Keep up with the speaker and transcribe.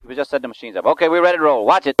We just set the machines up. Okay, we're ready to roll.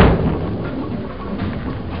 Watch it.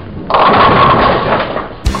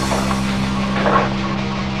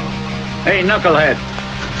 Hey, knucklehead.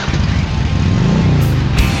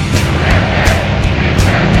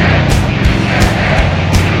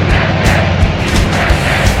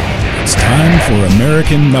 It's time for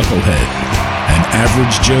American Knucklehead, an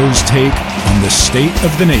average Joe's take on the state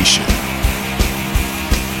of the nation.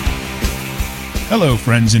 Hello,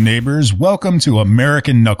 friends and neighbors. Welcome to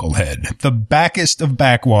American Knucklehead, the backest of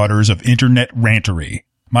backwaters of internet rantery.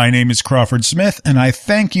 My name is Crawford Smith, and I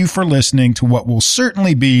thank you for listening to what will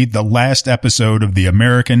certainly be the last episode of the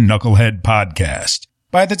American Knucklehead podcast.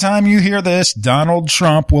 By the time you hear this, Donald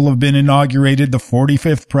Trump will have been inaugurated the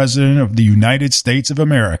 45th President of the United States of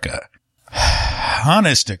America.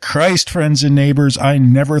 Honest to Christ, friends and neighbors, I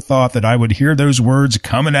never thought that I would hear those words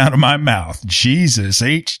coming out of my mouth. Jesus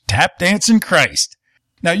H. Tap dancing Christ.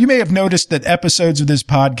 Now, you may have noticed that episodes of this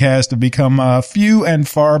podcast have become few and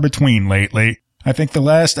far between lately. I think the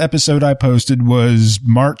last episode I posted was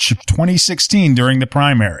March of 2016 during the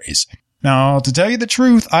primaries. Now, to tell you the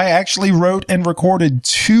truth, I actually wrote and recorded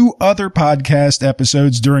 2 other podcast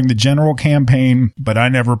episodes during the general campaign, but I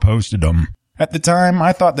never posted them. At the time,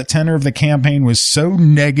 I thought the tenor of the campaign was so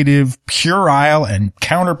negative, puerile, and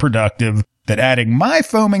counterproductive that adding my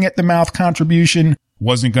foaming at the mouth contribution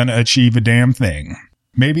wasn't going to achieve a damn thing.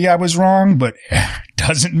 Maybe I was wrong, but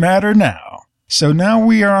doesn't matter now. So now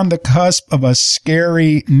we are on the cusp of a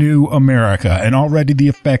scary new America, and already the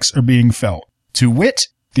effects are being felt. To wit,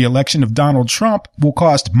 the election of Donald Trump will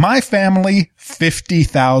cost my family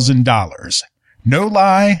 $50,000. No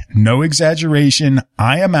lie, no exaggeration,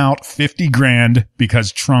 I am out $50,000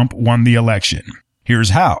 because Trump won the election. Here's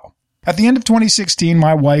how. At the end of 2016,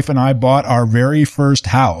 my wife and I bought our very first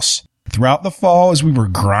house. Throughout the fall, as we were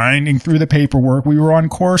grinding through the paperwork, we were on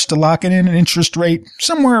course to lock in an interest rate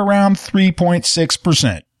somewhere around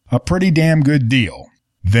 3.6%. A pretty damn good deal.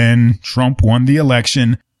 Then Trump won the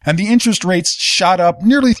election, and the interest rates shot up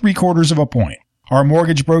nearly 3/4 of a point. Our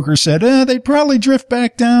mortgage broker said, they'd probably drift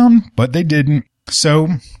back down, but they didn't. So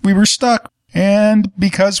we were stuck. And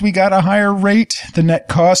because we got a higher rate, the net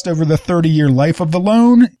cost over the 30-year life of the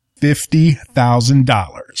loan,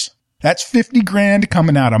 $50,000. That's $50,000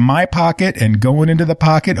 coming out of my pocket and going into the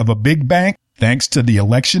pocket of a big bank thanks to the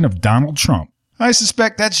election of Donald Trump. I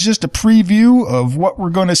suspect that's just a preview of what we're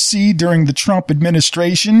going to see during the Trump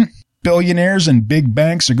administration. Billionaires and big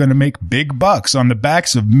banks are going to make big bucks on the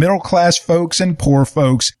backs of middle-class folks and poor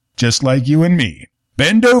folks just like you and me.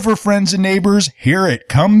 Bend over, friends and neighbors. Here it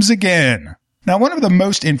comes again. Now, one of the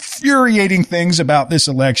most infuriating things about this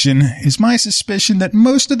election is my suspicion that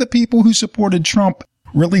most of the people who supported Trump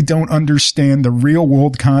really don't understand the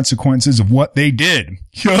real-world consequences of what they did.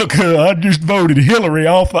 Yuck, I just voted Hillary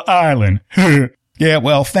off the island. Yeah,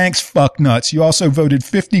 well, thanks, fucknuts. You also voted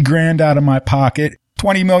 $50,000 out of my pocket,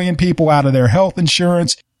 20 million people out of their health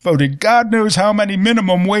insurance, voted God knows how many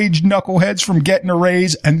minimum wage knuckleheads from getting a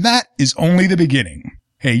raise, and that is only the beginning.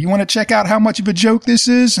 Hey, you want to check out how much of a joke this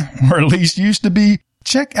is? Or at least used to be?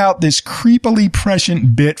 Check out this creepily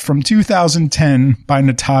prescient bit from 2010 by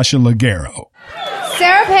Natasha Leggero.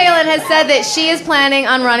 Sarah Palin has said that she is planning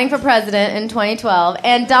on running for president in 2012,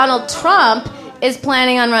 and Donald Trump is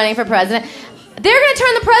planning on running for president. They're going to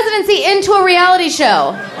turn the presidency into a reality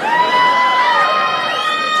show.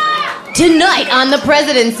 Tonight on the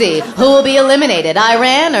presidency, who will be eliminated,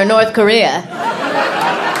 Iran or North Korea?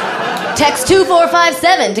 Text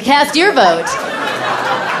 2457 to cast your vote.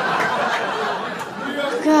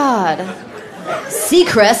 God.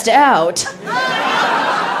 Seacrest out.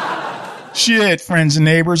 Shit, friends and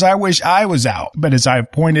neighbors, I wish I was out. But as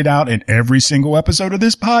I've pointed out in every single episode of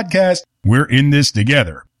this podcast, we're in this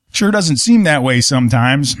together. Sure doesn't seem that way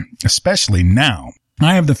sometimes, especially now.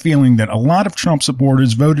 I have the feeling that a lot of Trump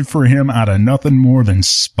supporters voted for him out of nothing more than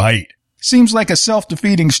spite. Seems like a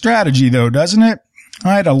self-defeating strategy, though, doesn't it?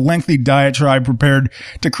 I had a lengthy diatribe prepared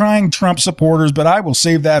to crying Trump supporters, but I will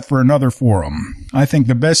save that for another forum. I think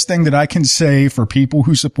the best thing that I can say for people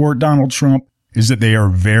who support Donald Trump is that they are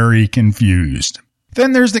very confused.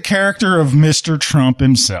 Then there's the character of Mr. Trump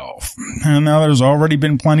himself. And now there's already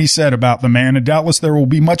been plenty said about the man, and doubtless there will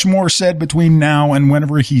be much more said between now and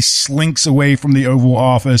whenever he slinks away from the Oval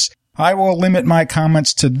Office. I will limit my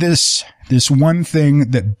comments to this one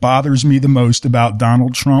thing that bothers me the most about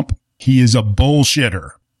Donald Trump. He is a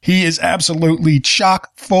bullshitter. He is absolutely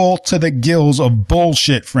chock full to the gills of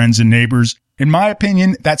bullshit, friends and neighbors. In my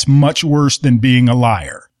opinion, that's much worse than being a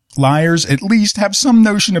liar. Liars at least have some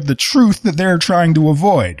notion of the truth that they're trying to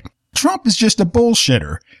avoid. Trump is just a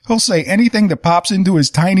bullshitter. He'll say anything that pops into his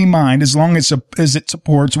tiny mind as long as it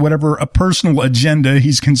supports whatever a personal agenda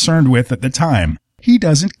he's concerned with at the time. He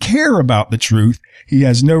doesn't care about the truth. He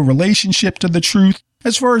has no relationship to the truth.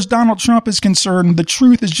 As far as Donald Trump is concerned, the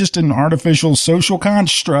truth is just an artificial social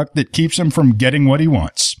construct that keeps him from getting what he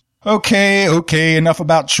wants. Okay, enough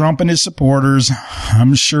about Trump and his supporters.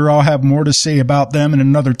 I'm sure I'll have more to say about them in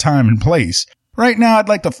another time and place. Right now, I'd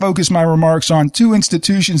like to focus my remarks on two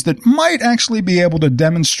institutions that might actually be able to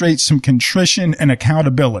demonstrate some contrition and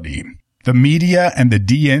accountability. The media and the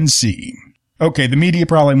DNC. Okay, the media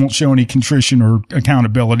probably won't show any contrition or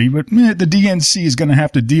accountability, but the DNC is going to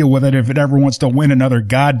have to deal with it if it ever wants to win another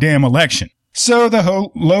goddamn election. So the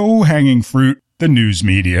low-hanging fruit, the news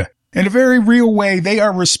media. In a very real way, they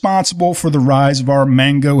are responsible for the rise of our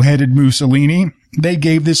mango-headed Mussolini. They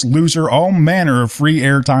gave this loser all manner of free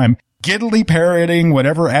airtime, giddily parroting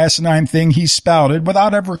whatever asinine thing he spouted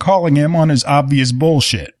without ever calling him on his obvious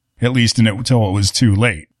bullshit, at least until it was too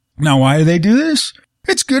late. Now, why do they do this?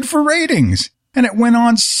 It's good for ratings. And it went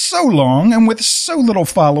on so long and with so little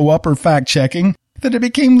follow-up or fact-checking that it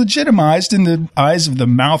became legitimized in the eyes of the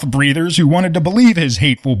mouth-breathers who wanted to believe his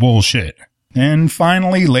hateful bullshit. And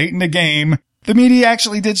finally, late in the game, the media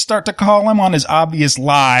actually did start to call him on his obvious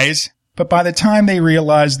lies. But by the time they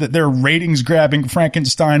realized that their ratings-grabbing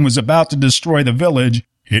Frankenstein was about to destroy the village,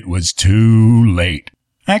 it was too late.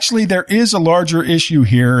 Actually, there is a larger issue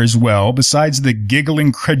here as well, besides the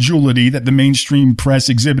giggling credulity that the mainstream press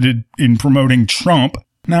exhibited in promoting Trump.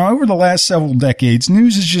 Now, over the last several decades,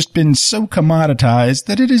 news has just been so commoditized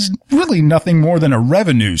that it is really nothing more than a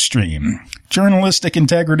revenue stream. Journalistic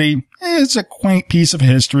integrity is a quaint piece of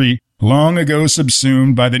history, long ago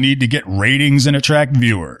subsumed by the need to get ratings and attract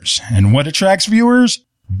viewers. And what attracts viewers?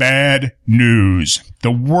 Bad news.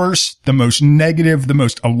 The worst, the most negative, the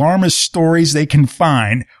most alarmist stories they can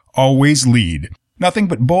find always lead. Nothing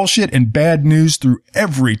but bullshit and bad news through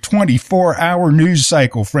every 24-hour news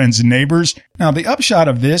cycle, friends and neighbors. Now, the upshot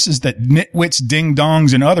of this is that nitwits,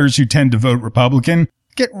 ding-dongs, and others who tend to vote Republican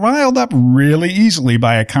get riled up really easily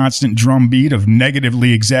by a constant drumbeat of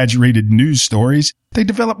negatively exaggerated news stories. They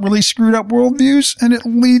develop really screwed up worldviews, and it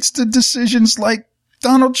leads to decisions like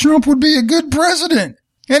Donald Trump would be a good president.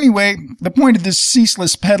 Anyway, the point of this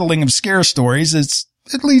ceaseless peddling of scare stories is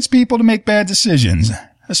it leads people to make bad decisions.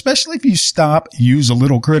 Especially if you stop, use a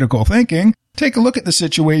little critical thinking, take a look at the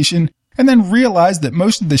situation, and then realize that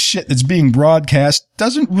most of the shit that's being broadcast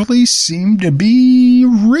doesn't really seem to be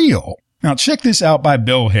real. Now check this out by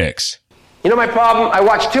Bill Hicks. You know my problem? I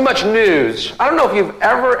watch too much news. I don't know if you've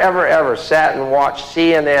ever sat and watched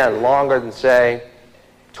CNN longer than, say,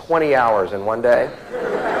 20 hours in one day.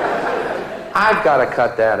 I've got to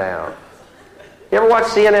cut that out. You ever watch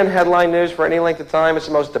CNN headline news for any length of time? It's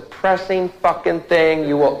the most depressing fucking thing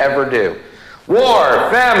you will ever do. War,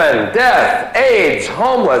 famine, death, AIDS,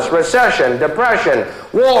 homeless, recession, depression,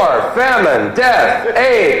 war, famine, death,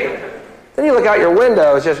 AIDS. Then you look out your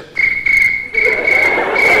window, it's just...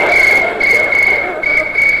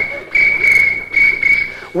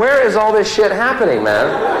 Where is all this shit happening,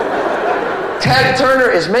 man? Ted Turner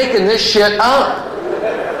is making this shit up.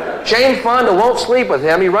 Jane Fonda won't sleep with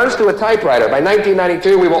him. He runs to a typewriter. By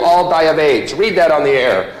 1992, we will all die of AIDS. Read that on the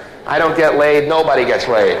air. I don't get laid. Nobody gets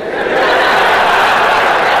laid.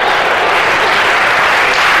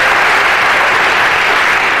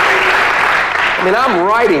 I mean, I'm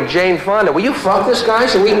writing Jane Fonda. Will you fuck this guy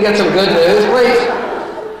so we can get some good news, please?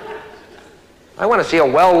 I want to see a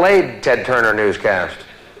well-laid Ted Turner newscast.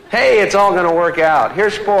 Hey, it's all going to work out.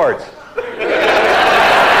 Here's sports.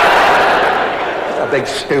 A big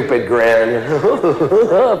stupid grin.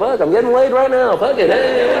 Fuck, I'm getting laid right now. Fuck it.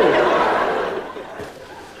 Hey.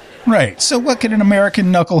 Right, so what can an American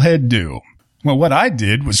knucklehead do? Well, what I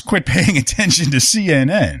did was quit paying attention to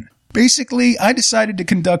CNN. Basically, I decided to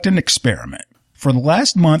conduct an experiment. For the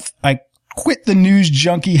last month, I quit the news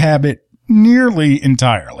junkie habit nearly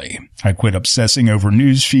entirely. I quit obsessing over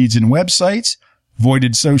news feeds and websites,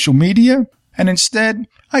 avoided social media, and instead,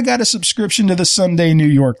 I got a subscription to the Sunday New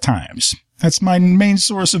York Times. That's my main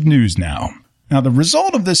source of news now. Now, the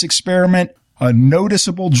result of this experiment, a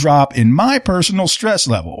noticeable drop in my personal stress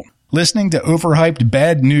level. Listening to overhyped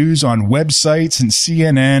bad news on websites and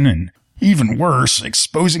CNN, and even worse,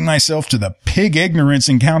 exposing myself to the pig ignorance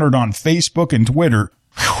encountered on Facebook and Twitter.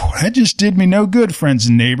 Whew, that just did me no good, friends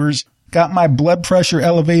and neighbors. Got my blood pressure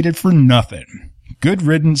elevated for nothing. Good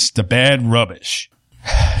riddance to bad rubbish.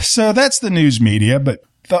 So that's the news media, but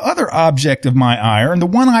the other object of my ire, and the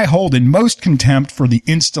one I hold in most contempt for the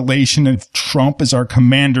installation of Trump as our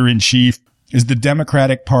commander-in-chief, is the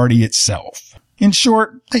Democratic Party itself. In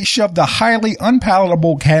short, they shoved a highly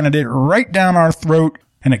unpalatable candidate right down our throat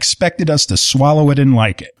and expected us to swallow it and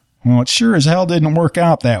like it. Well, it sure as hell didn't work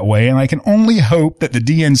out that way, and I can only hope that the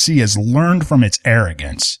DNC has learned from its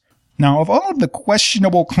arrogance. Now, of all of the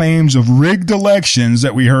questionable claims of rigged elections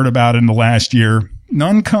that we heard about in the last year,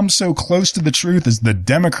 none comes so close to the truth as the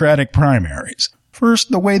Democratic primaries. First,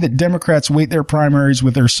 the way that Democrats weight their primaries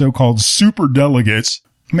with their so-called superdelegates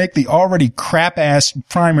make the already crap-ass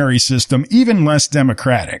primary system even less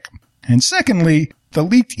democratic. And secondly, the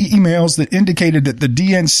leaked emails that indicated that the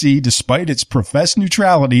DNC, despite its professed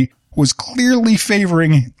neutrality, was clearly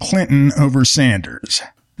favoring Clinton over Sanders.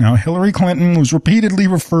 Now, Hillary Clinton was repeatedly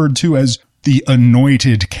referred to as the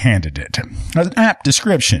anointed candidate. An apt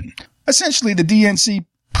description. Essentially, the DNC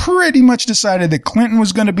pretty much decided that Clinton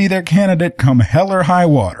was going to be their candidate come hell or high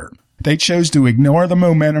water. They chose to ignore the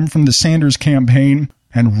momentum from the Sanders campaign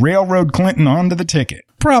and railroad Clinton onto the ticket.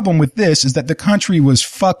 Problem with this is that the country was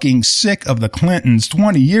fucking sick of the Clintons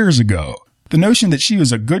 20 years ago. The notion that she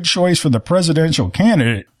was a good choice for the presidential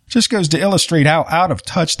candidate just goes to illustrate how out of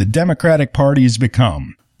touch the Democratic Party has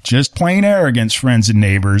become. Just plain arrogance, friends and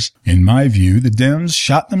neighbors. In my view, the Dems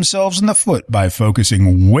shot themselves in the foot by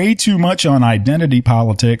focusing way too much on identity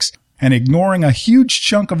politics and ignoring a huge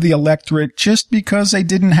chunk of the electorate just because they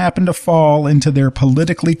didn't happen to fall into their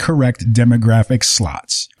politically correct demographic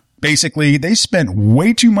slots. Basically, they spent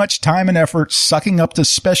way too much time and effort sucking up to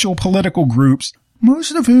special political groups,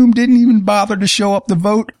 most of whom didn't even bother to show up to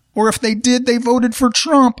vote, or if they did, they voted for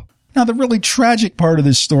Trump. Now, the really tragic part of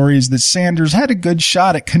this story is that Sanders had a good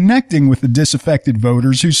shot at connecting with the disaffected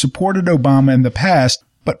voters who supported Obama in the past,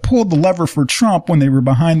 but pulled the lever for Trump when they were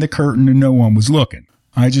behind the curtain and no one was looking.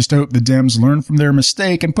 I just hope the Dems learn from their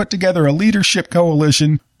mistake and put together a leadership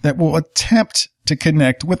coalition that will attempt to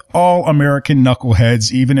connect with all American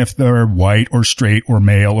knuckleheads, even if they're white or straight or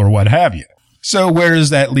male or what have you. So where does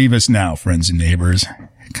that leave us now, friends and neighbors?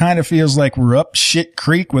 It kind of feels like we're up shit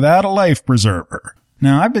creek without a life preserver.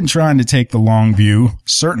 Now, I've been trying to take the long view,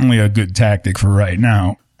 certainly a good tactic for right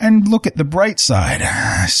now, and look at the bright side.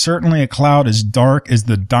 Certainly a cloud as dark as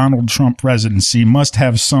the Donald Trump presidency must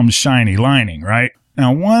have some shiny lining, right?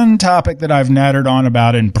 Now, one topic that I've nattered on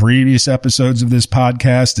about in previous episodes of this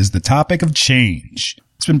podcast is the topic of change.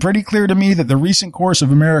 It's been pretty clear to me that the recent course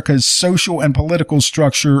of America's social and political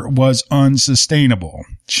structure was unsustainable.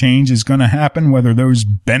 Change is going to happen whether those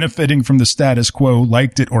benefiting from the status quo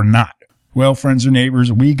liked it or not. Well, friends or neighbors,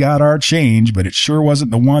 we got our change, but it sure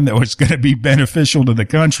wasn't the one that was going to be beneficial to the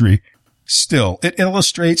country. Still, it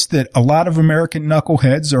illustrates that a lot of American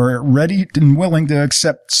knuckleheads are ready and willing to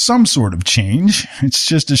accept some sort of change. It's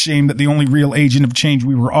just a shame that the only real agent of change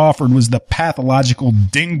we were offered was the pathological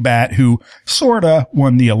dingbat who sorta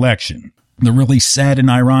won the election. The really sad and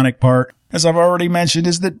ironic part, as I've already mentioned,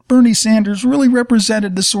 is that Bernie Sanders really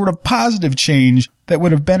represented the sort of positive change that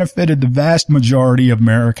would have benefited the vast majority of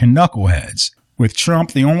American knuckleheads. With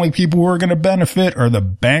Trump, the only people who are going to benefit are the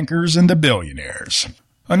bankers and the billionaires.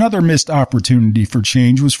 Another missed opportunity for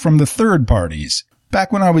change was from the third parties.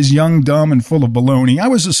 Back when I was young, dumb, and full of baloney, I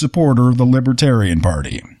was a supporter of the Libertarian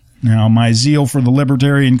Party. Now, my zeal for the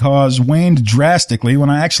libertarian cause waned drastically when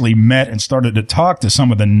I actually met and started to talk to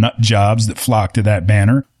some of the nut jobs that flocked to that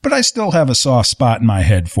banner, but I still have a soft spot in my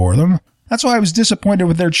head for them. That's why I was disappointed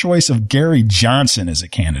with their choice of Gary Johnson as a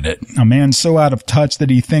candidate, a man so out of touch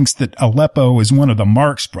that he thinks that Aleppo is one of the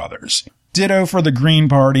Marx brothers. Ditto for the Green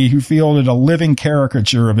Party, who fielded a living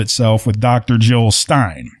caricature of itself with Dr. Jill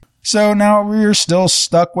Stein. So now we're still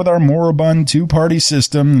stuck with our moribund two-party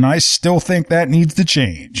system, and I still think that needs to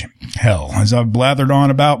change. Hell, as I've blathered on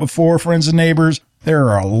about before, friends and neighbors, there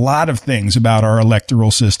are a lot of things about our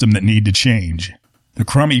electoral system that need to change. The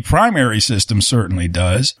crummy primary system certainly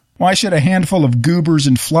does. Why should a handful of goobers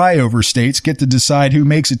and flyover states get to decide who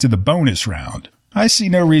makes it to the bonus round? I see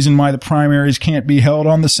no reason why the primaries can't be held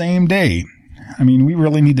on the same day. I mean, we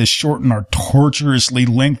really need to shorten our tortuously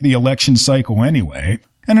lengthy election cycle anyway.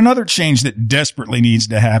 And another change that desperately needs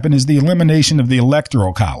to happen is the elimination of the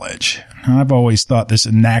Electoral College. I've always thought this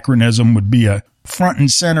anachronism would be a front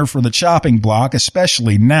and center for the chopping block,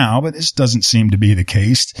 especially now, but this doesn't seem to be the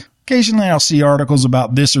case. Occasionally I'll see articles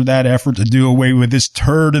about this or that effort to do away with this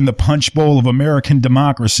turd in the punch bowl of American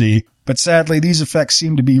democracy, but sadly these effects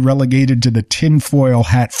seem to be relegated to the tinfoil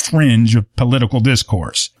hat fringe of political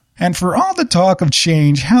discourse. And for all the talk of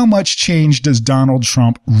change, how much change does Donald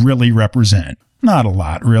Trump really represent? Not a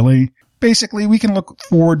lot, really. Basically, we can look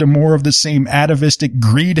forward to more of the same atavistic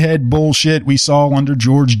greedhead bullshit we saw under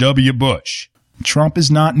George W. Bush. Trump is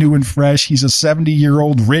not new and fresh. He's a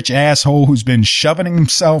 70-year-old rich asshole who's been shoving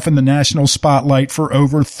himself in the national spotlight for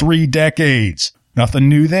over 3 decades. Nothing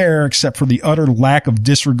new there except for the utter lack of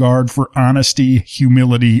disregard for honesty,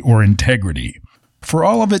 humility, or integrity. For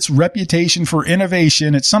all of its reputation for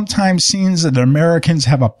innovation, it sometimes seems that Americans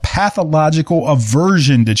have a pathological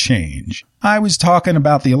aversion to change. I was talking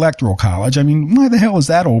about the Electoral College. I mean, why the hell is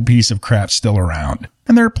that old piece of crap still around?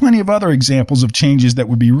 And there are plenty of other examples of changes that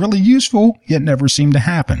would be really useful, yet never seem to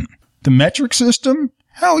happen. The metric system?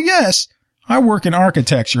 Hell yes. I work in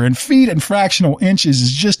architecture, and feet and fractional inches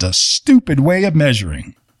is just a stupid way of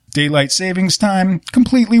measuring. Daylight savings time?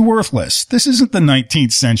 Completely worthless. This isn't the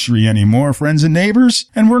 19th century anymore, friends and neighbors,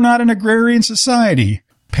 and we're not an agrarian society.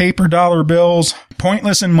 Paper dollar bills,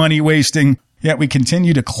 pointless and money wasting, yet we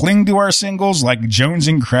continue to cling to our singles like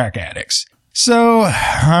jonesing crack addicts. So,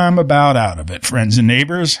 I'm about out of it, friends and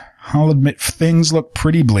neighbors. I'll admit things look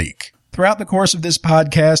pretty bleak. Throughout the course of this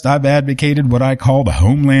podcast, I've advocated what I call the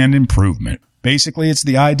homeland improvement. Basically, it's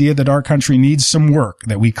the idea that our country needs some work,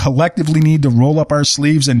 that we collectively need to roll up our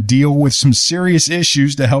sleeves and deal with some serious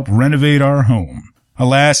issues to help renovate our home.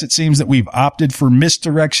 Alas, it seems that we've opted for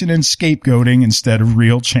misdirection and scapegoating instead of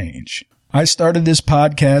real change. I started this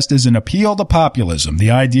podcast as an appeal to populism,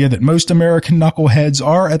 the idea that most American knuckleheads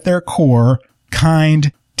are, at their core,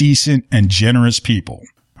 kind, decent, and generous people.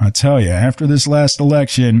 I tell you, after this last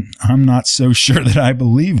election, I'm not so sure that I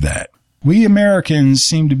believe that. We Americans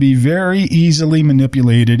seem to be very easily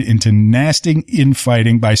manipulated into nasty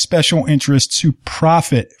infighting by special interests who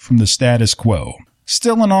profit from the status quo.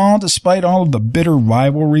 Still in all, despite all of the bitter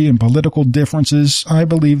rivalry and political differences, I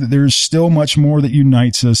believe that there's still much more that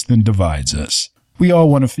unites us than divides us. We all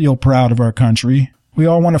want to feel proud of our country. We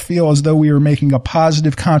all want to feel as though we are making a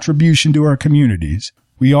positive contribution to our communities.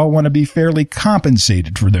 We all want to be fairly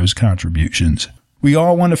compensated for those contributions. We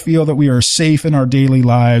all want to feel that we are safe in our daily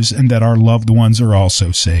lives and that our loved ones are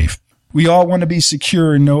also safe. We all want to be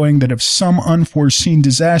secure in knowing that if some unforeseen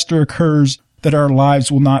disaster occurs, that our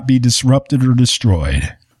lives will not be disrupted or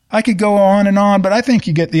destroyed. I could go on, but I think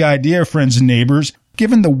you get the idea, friends and neighbors.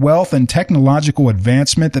 Given the wealth and technological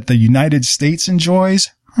advancement that the United States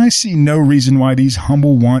enjoys, I see no reason why these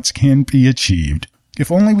humble wants can't be achieved.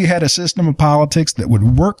 If only we had a system of politics that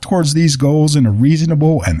would work towards these goals in a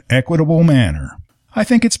reasonable and equitable manner. I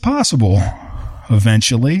think it's possible.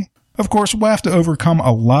 Eventually. Of course, we'll have to overcome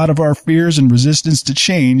a lot of our fears and resistance to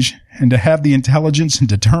change, and to have the intelligence and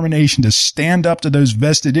determination to stand up to those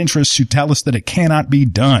vested interests who tell us that it cannot be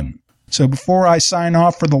done. So before I sign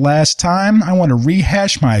off for the last time, I want to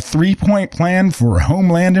rehash my 3-point plan for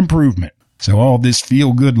homeland improvement. So all this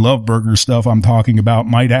feel-good love burger stuff I'm talking about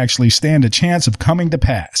might actually stand a chance of coming to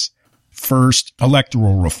pass. First,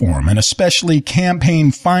 electoral reform, and especially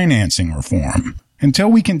campaign financing reform.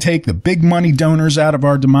 Until we can take the big money donors out of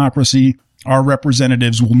our democracy, our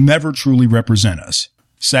representatives will never truly represent us.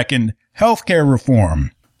 Second, healthcare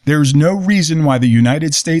reform. There's no reason why the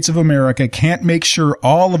United States of America can't make sure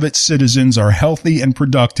all of its citizens are healthy and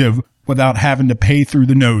productive without having to pay through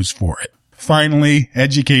the nose for it. Finally,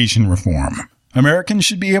 education reform. Americans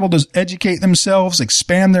should be able to educate themselves,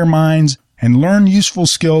 expand their minds, and learn useful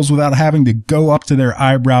skills without having to go up to their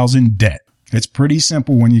eyebrows in debt. It's pretty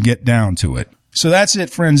simple when you get down to it. So that's it,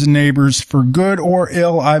 friends and neighbors. For good or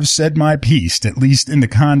ill, I've said my piece, at least in the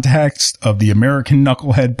context of the American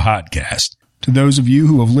Knucklehead podcast. To those of you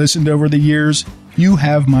who have listened over the years, you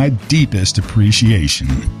have my deepest appreciation.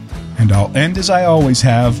 And I'll end as I always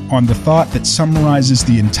have on the thought that summarizes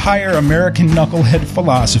the entire American Knucklehead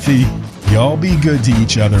philosophy. Y'all be good to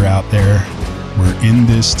each other out there. We're in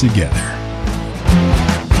this together.